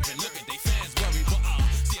top and look at they fans worry, but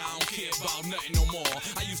see, I don't care about nothing no more.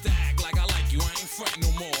 I used to act like I like you, I ain't frontin'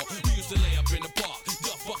 no more. We used to lay up in the park,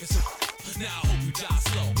 duck buckets of now I hope you die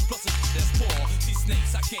slow. Plus that's poor. These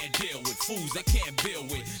snakes I can't deal with. Fools I can't build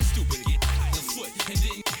with. Stupid get the foot and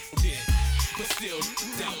then did. But still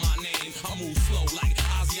down my name. I move slow like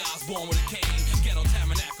Ozzy Osbourne with a cane. Get on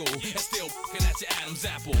Tabernacle and still f***ing at your Adam's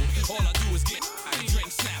apple. All I do is get and drink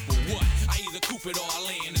Snapple. What? I either coupe it or I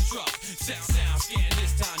lay in the truck. Check sound, scan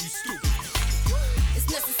this time, you stupid. It's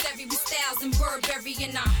necessary we styles in Burberry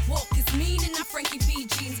and I walk is mean and I Frankie B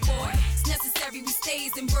jeans, boy. It's necessary we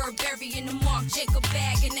stays in Burberry and the Marc Jacob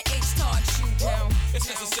bag and the H-Tard shoe. It's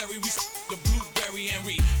necessary we the blueberry and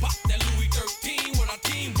we pop that Louis 13 with our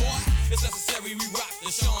team, boy. It's necessary we rock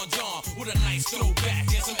the Sean John with a nice throwback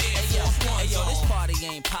and some Air Force Ones. Hey yo, this party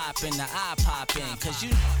ain't poppin', the I poppin'. Cause you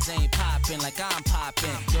ain't poppin' like I'm poppin'.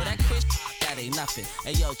 Yo, that Chris, that ain't nothing.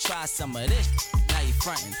 Hey yo, try some of this, now you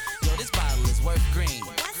frontin'. Yo, this bottle is worth green.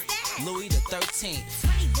 Louis the 13th.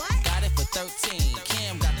 Got it for 13.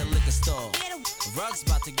 Cam got the liquor store. Rug's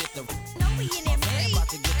about to get the man about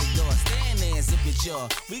to get the door. Stand there and zip your jaw.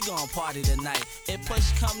 We gon' party tonight. If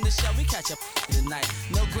push come to shove, we catch a tonight.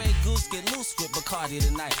 No Grey Goose get loose with Bacardi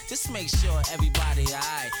tonight. Just make sure everybody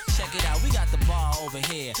alright. Check it out, we got the bar over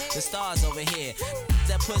here, the stars over here.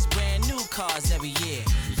 That push brand new cars every year.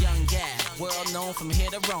 Young Gab, world known from here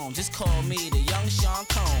to Rome. Just call me the young Sean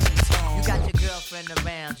Combs. You got your girlfriend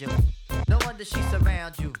around you. No wonder she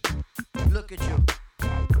surround you. Look at you.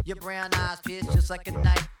 Your brown eyes pierced just like a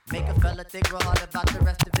knife. Make a fella think real hard about the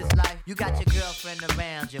rest of his life. You got your girlfriend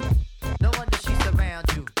around you. No wonder she surround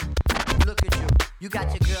you. Look at you. You got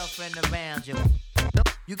your girlfriend around you. No,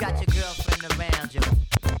 you got your girlfriend around you.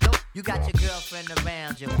 No, you got your girlfriend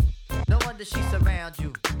around you. No wonder she surround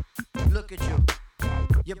you. Look at you.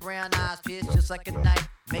 Your brown eyes pierced just like a knife.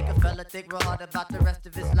 Make a fella think real hard about the rest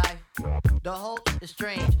of his life. The whole is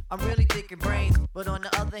strange. I'm really thinking brains, but on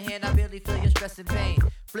the other hand, I really feel your stress and pain.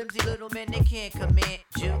 Flimsy little men, they can't command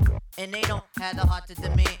you, and they don't have the heart to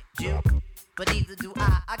demand you. But neither do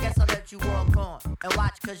I. I guess I'll let you walk on and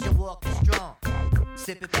watch, cause your walk is strong.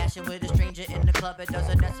 Sipping passion with a stranger in the club, it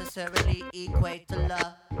doesn't necessarily equate to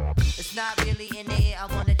love. It's not really in the air,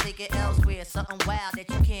 I wanna take it elsewhere. Something wild that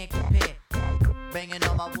you can't compare. Banging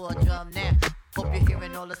on my war drum now. Hope you're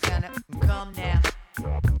hearing all the sound that come now.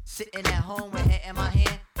 Sitting at home with head in my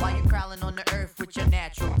hand, while you prowling on the earth with your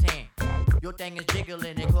natural tan. Your thing is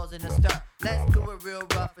jiggling and causing a stir. Let's do it real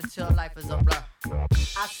rough until life is a blur.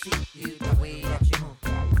 I see you the way that you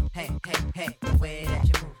move. Hey, hey, hey, the way that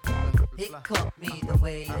you move. It caught me the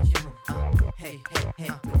way that you move. Hey, hey,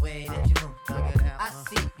 hey, the way that you move. I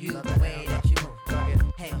see you the way that you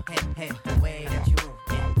move. Hey, hey, hey, the way that you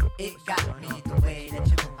move. It got me the way that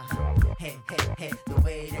you move. Hey, hey, hey, the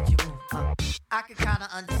way that you move. I can kinda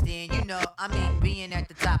understand, you know, I mean, being at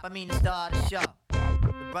the top, I mean the star of the show.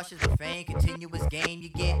 The brushes with fame, continuous game you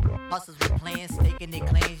get. Hustles with plans, staking their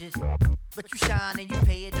claims just. But you shine and you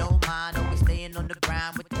pay it, don't mind. Always staying on the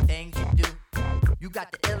grind with the things you do. You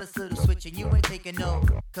got the illest little switch and you ain't taking no,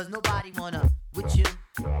 cause nobody wanna with you.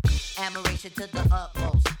 Admiration to the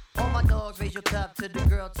utmost. All my dogs raise your cup to the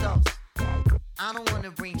girl toast. I don't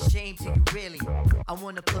wanna bring shame to you really. I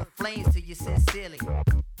wanna put flames to you sincerely.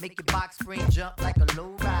 Make your box spring jump like a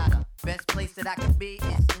low rider. Best place that I can be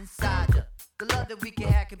is inside ya. The love that we can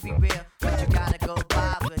have can be real, but you gotta go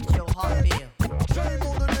by with your heart feel. Shame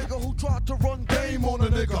on the nigga who tried to run game on a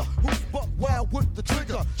nigga who's buck wild with the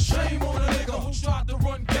trigger. Shame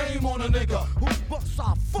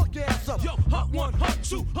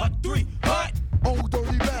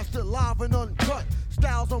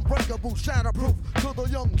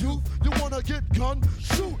young youth, you wanna get gun?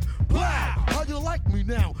 Shoot, blow. How you like me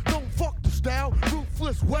now? Don't fuck the style,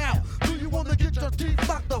 ruthless, wow. Do you wanna get your teeth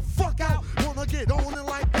knocked the fuck out? Wanna get on it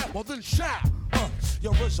like that? Well then shout.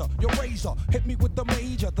 Your RZA, your razor, hit me with the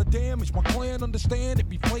major. The damage, my clan understand it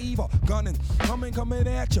be flavor. Gunning, coming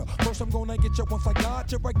at ya. First I'm gonna get ya, once I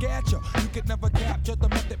got ya, I got ya. You could never capture the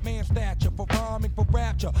method man stature. For rhyming, for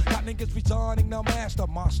rapture. Got niggas resigning, now master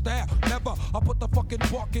my style. Never, I put the fucking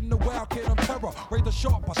buck in the wild kid, I'm terror. Razor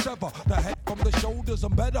sharp, I sever the head from the shoulders.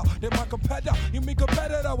 I'm better than my competitor. You mean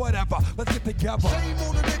competitor, whatever. Let's get together. Shame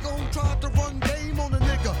on the nigga who tried to run game on the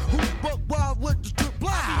nigga who buck wild with the strip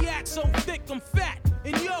block. The act so thick, I'm fat.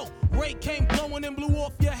 And yo, Ray came blowing and blew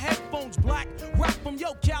off your headphones black. Rock from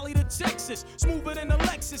yo, Cali to Texas. Smoother than a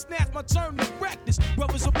Lexus, now's my turn to practice.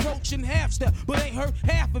 Brothers approaching half step, but ain't heard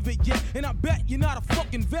half of it yet. And I bet you're not a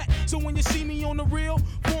fucking vet. So when you see me on the reel,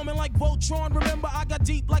 forming like Voltron, remember I got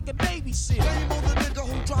deep like a Navy SEAL. Shame on the nigga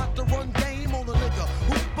who tried to run game on the nigga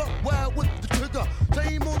who buck wild with the trigger.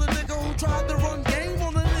 Shame on the nigga who tried to run game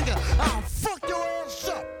on the nigga. I'll fuck your ass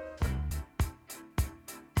up.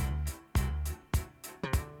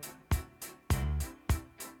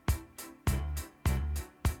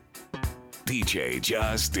 DJ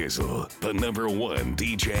Just Dizzle, the #1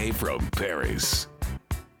 DJ from Paris.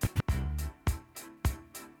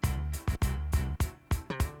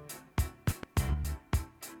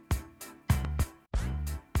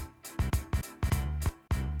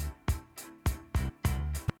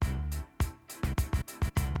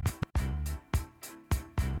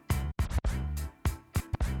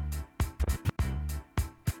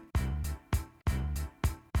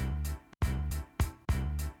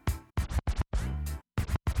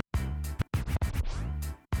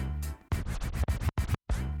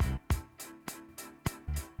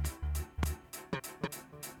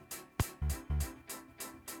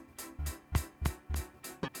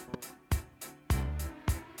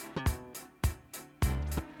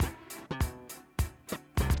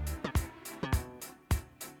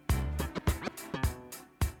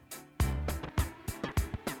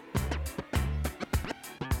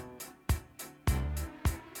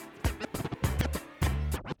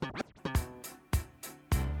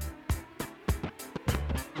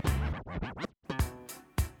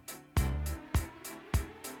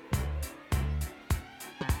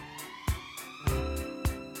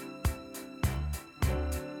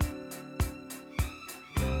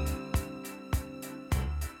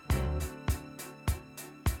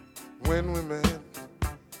 When we met,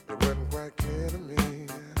 it wasn't quite clear to me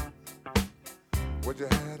what you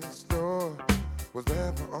had in store was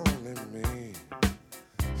there for only me.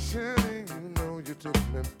 Surely you know you took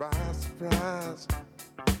me by surprise.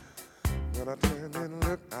 When I turned and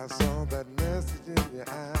looked, I saw that message in your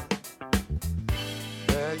eye.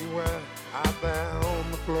 There you were, out there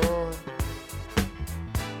on the floor.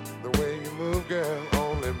 The way you move, girl,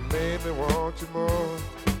 only made me want you more.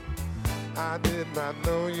 I did not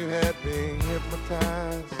know you had me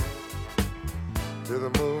hypnotized to the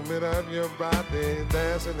movement of your body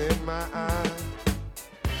dancing in my eyes.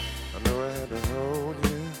 I know I had to hold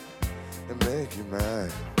you and make you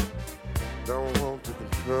mine. Don't want to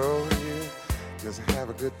control you, just have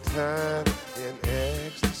a good time in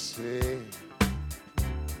ecstasy.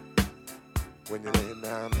 When you lay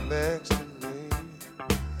down next to me,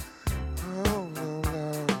 oh no,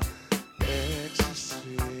 Lord,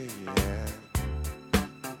 ecstasy, yeah.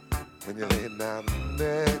 When you lay down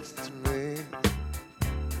next to me,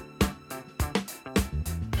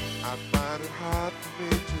 I find it hard for me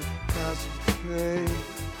to concentrate.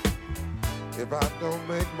 If I don't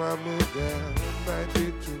make my move, girl, it might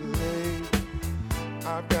be too late.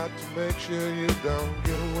 I've got to make sure you don't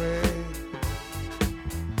get away.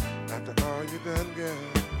 After all you done, girl,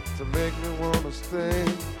 to make me wanna stay.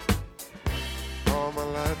 All my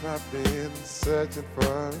life I've been searching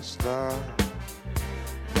for a star.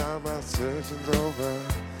 Now my searching's over,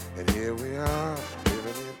 and here we are,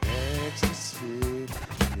 living in ecstasy,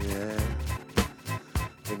 yeah.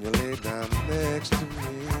 When you lay down next to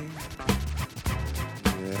me,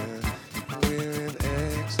 yeah, we're in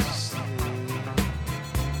ecstasy.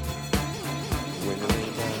 When you lay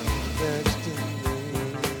down next to me.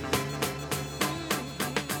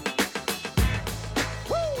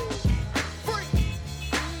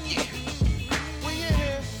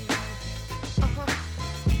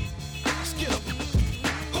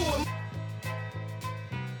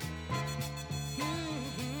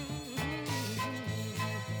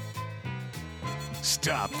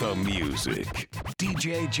 Stop the music.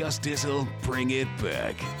 DJ Just Dizzle, bring it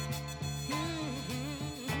back.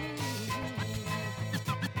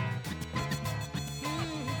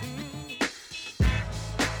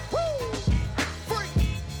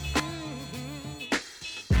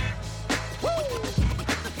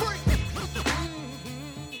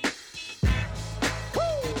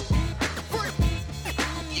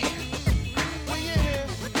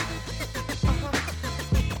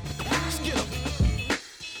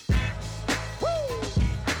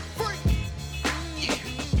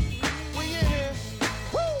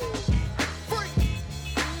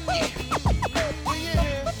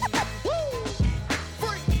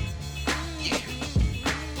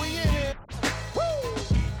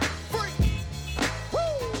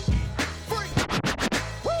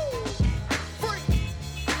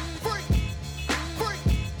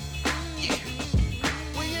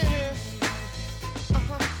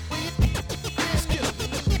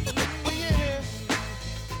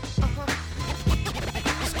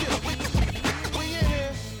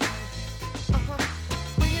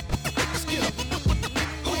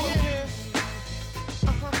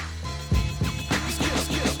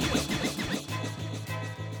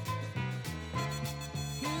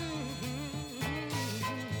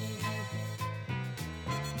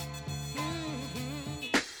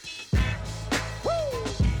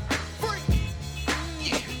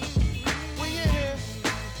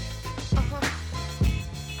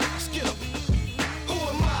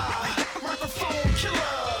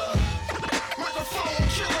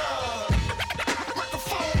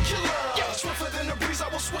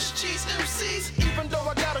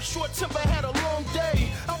 had a long day.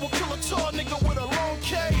 I will kill a tall nigga with a long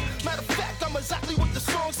K. Matter of fact, I'm exactly what the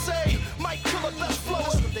song say. Might kill a best flow,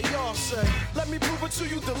 that's what they all say. Let me prove it to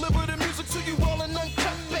you, deliver the music to you all in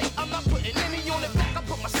uncut bait. I'm not putting any on it back, I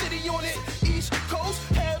put my city on it. East Coast,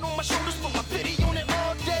 head on my shoulders, put my pity on it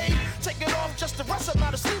all day. Take it off just to rest, I'm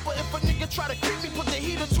not a sleeper. If a nigga try to creep me, put the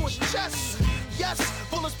heater to his chest. Yes,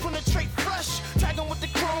 bullets penetrate fresh. Tag him with the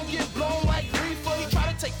chrome, get blown like reefer. He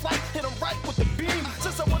try to take flight, hit him right with the beam.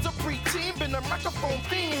 Since I was a preteen, been a microphone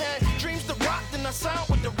fiend. Had dreams to rock, then I sound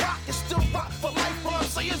with the rock. It's still rock for life, what I'm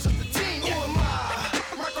saying is the team. Who am I?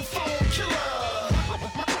 Microphone killer.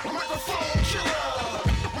 Microphone killer.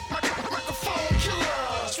 Microphone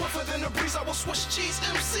killer. Swifter than the breeze, I will switch cheese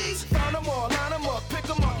MCs. Found them all, line them up, pick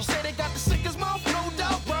them up. You say they got the sickest mouth, no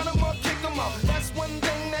doubt. Round them up, kick them up. That's one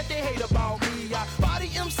thing that they hate about me. I body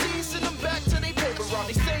MCs, send them back to they paper route.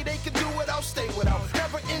 They say they can do it, I'll stay without.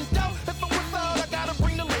 Never in doubt, if I'm without, I gotta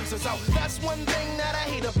bring the lasers out. That's one thing that I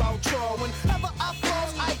hate about y'all. Whenever I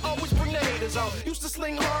floss, I always bring the haters out. Used to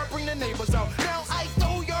sling hard, bring the neighbors out. Now I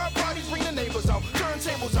throw yard parties, bring the neighbors out.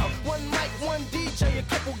 Turntables out, one mic, one DJ, a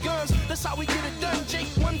couple guns. That's how we get it done, Jake,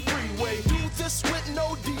 one freeway. Do this with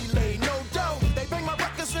no delay, no doubt. They bang my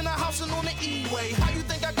records in the house and on the E-way. How you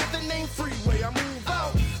think I got the name Freeway? I move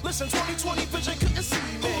out. Listen, 20/20 vision couldn't see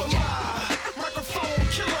me. Who am I? Microphone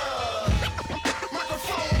killer.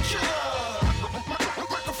 Microphone killer.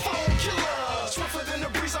 Microphone killer. Swifter than the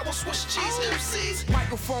breeze, I will switch cheese MCs.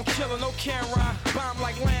 Microphone killer, no camera. Bomb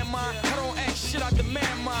like landmine. I don't act shit, I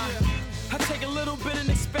demand mine. I take a little bit and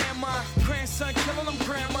expand my grandson, killing them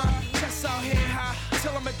grandma. Chest out here high,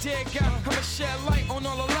 till I'm a dead guy. I'ma shed light on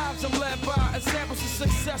all the lives I'm led by. Examples of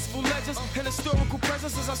successful legends and historical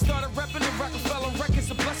presence. As I started repping the Rockefeller records,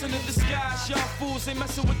 a blessing in disguise. Y'all fools ain't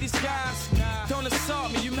messing with these guys. Don't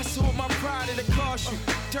assault me, you messing with my pride, it'll cost you.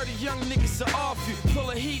 Dirty young niggas are off you. Full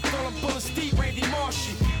of heat, throwing bullets deep, Randy Marsh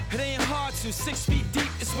you. It ain't hard to, 6 feet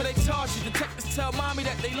deep, it's where they taught you. Detectives tell mommy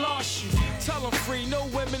that they lost you. Tell them free, no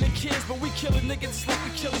women and kids, but we kill a nigga just like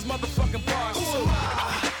we kill his motherfucking boss. Who am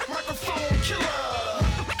I? Microphone killer.